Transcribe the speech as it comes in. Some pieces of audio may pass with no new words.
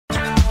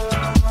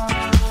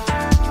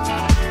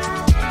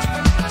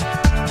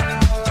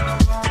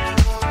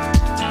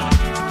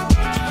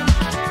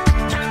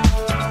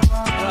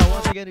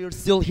again, you're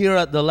still here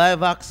at the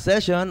live act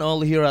session,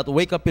 all here at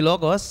Wake Up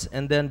Ilocos.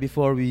 And then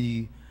before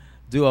we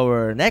do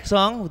our next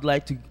song, would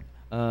like to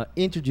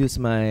introduce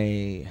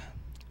my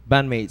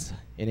bandmates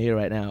in here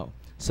right now.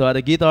 So at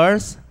the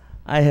guitars,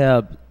 I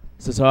have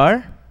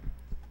Cesar.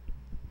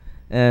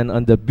 And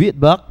on the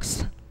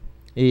beatbox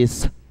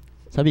is,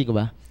 sabi ko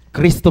ba?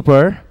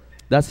 Christopher.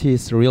 That's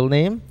his real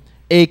name,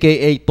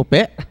 aka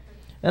Tope.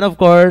 And of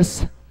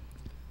course,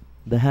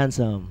 the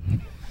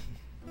handsome.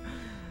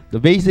 The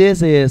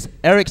bassist is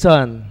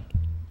Erickson,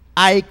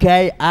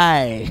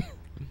 IKI.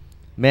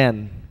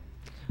 Man.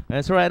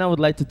 And so right now I would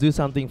like to do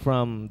something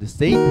from the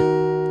state.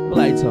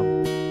 Light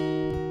song.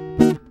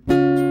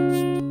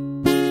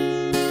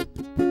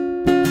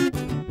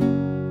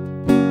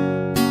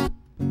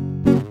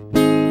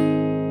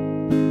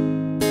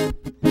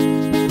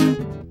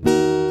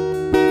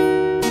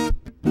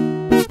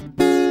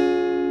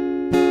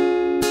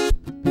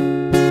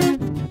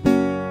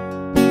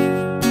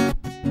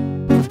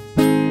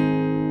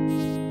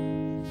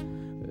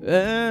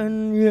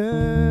 And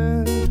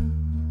you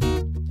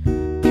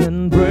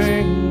can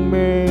bring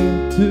me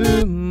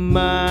to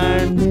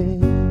my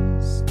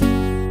knees,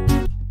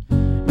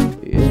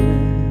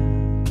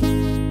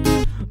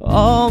 yeah.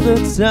 All the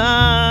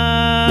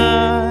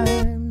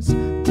times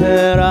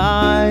that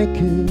I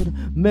could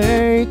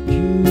make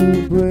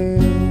you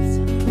breathe,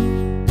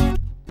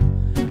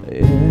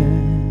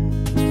 yeah.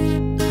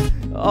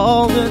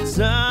 All the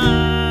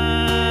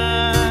times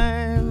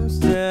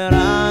that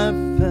I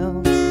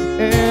felt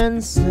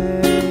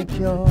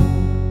insecure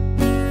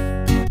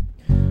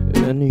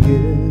in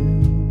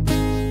you,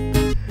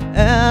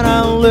 and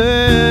I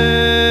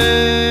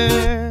lit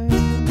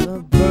the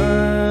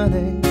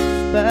burning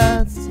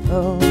paths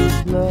of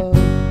love.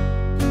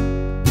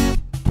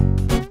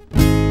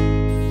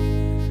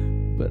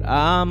 But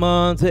I'm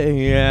on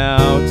the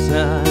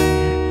outside,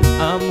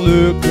 I'm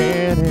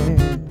looking in,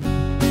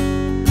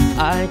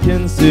 I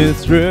can see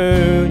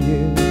through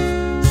you,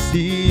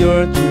 see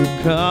your true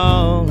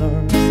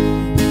colors.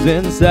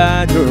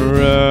 Inside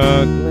you're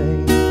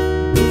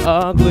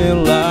ugly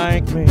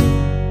like me.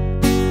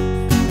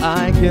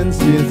 I can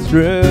see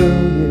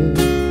through you,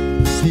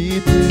 see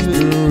through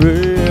the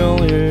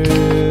real you,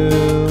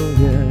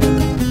 yeah.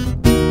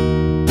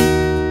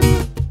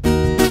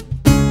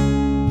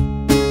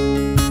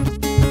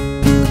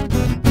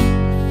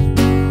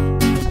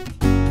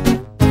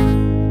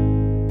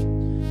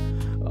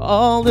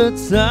 All the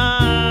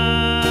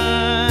times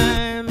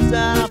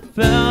that I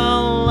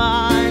felt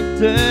like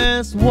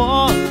this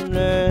one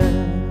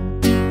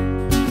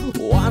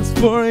once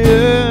for you,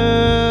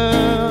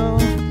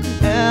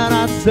 and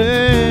I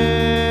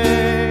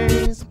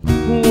taste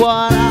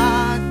what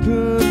I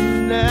could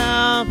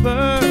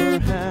never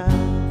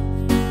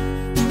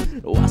have.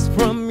 It was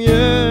from you.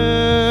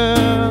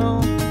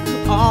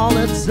 All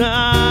the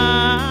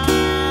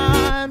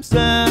times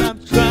that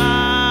I've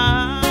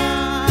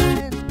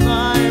tried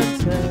my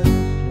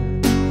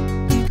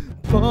attention,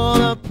 for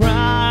the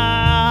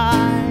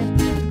pride,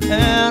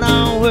 and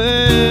I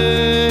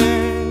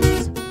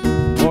waste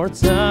more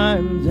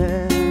time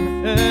than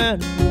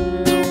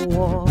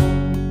anyone.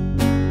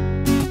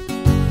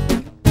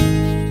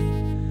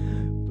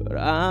 But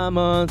I'm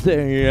on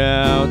the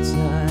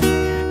outside,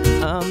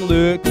 I'm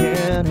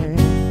looking in,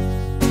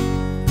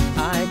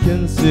 I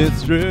can see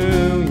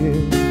through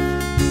you,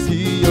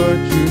 see your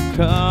true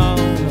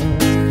colors.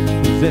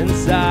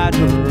 Inside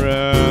you're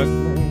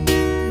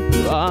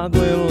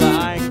ugly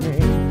like me.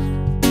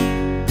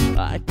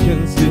 I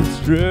can see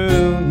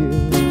through you,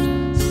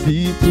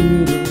 see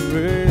through the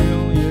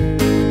real you,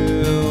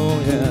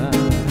 yeah.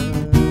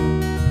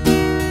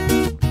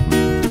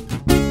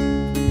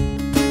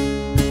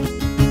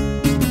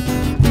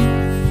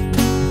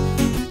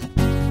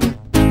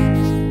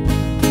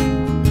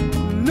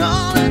 And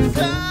all the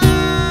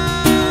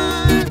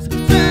times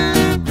that I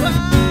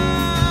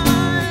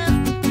cried,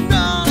 and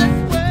all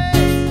that's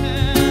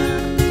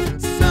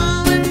wasted, so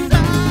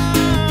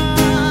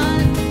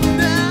inside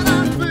that I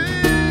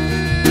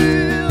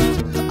feel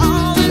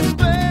all this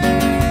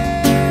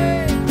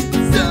pain,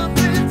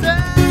 something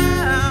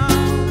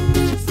down,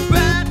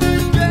 spread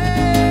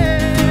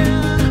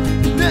again,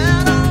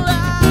 that I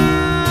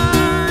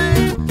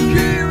like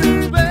here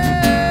in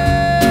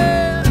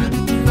bed,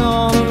 and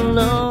all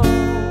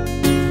alone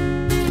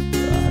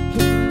I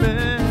can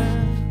live,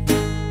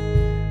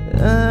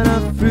 and I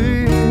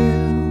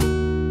feel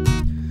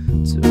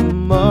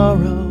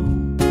tomorrow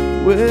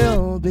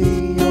will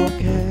be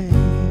okay.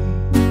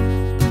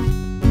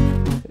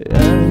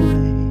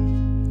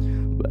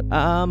 Anyway, but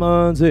I'm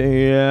on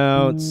the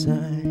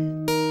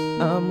outside,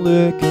 I'm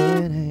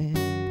looking in,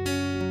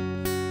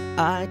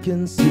 I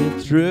can see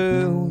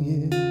through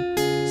you,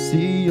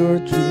 see your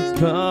true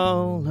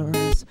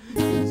colors.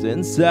 'Cause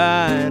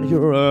inside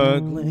you're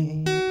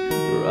ugly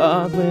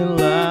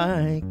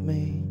like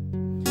me.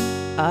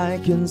 I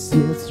can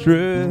see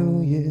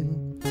through you,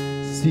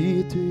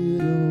 see through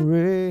the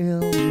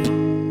real you.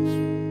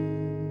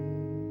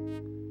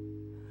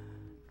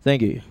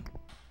 Thank you.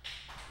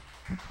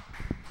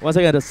 Once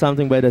again, that's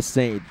something by the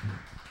Saint.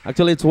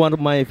 Actually, it's one of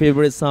my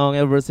favorite song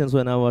ever since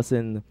when I was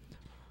in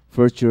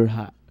first year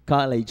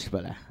college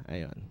pala.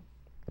 Ayun.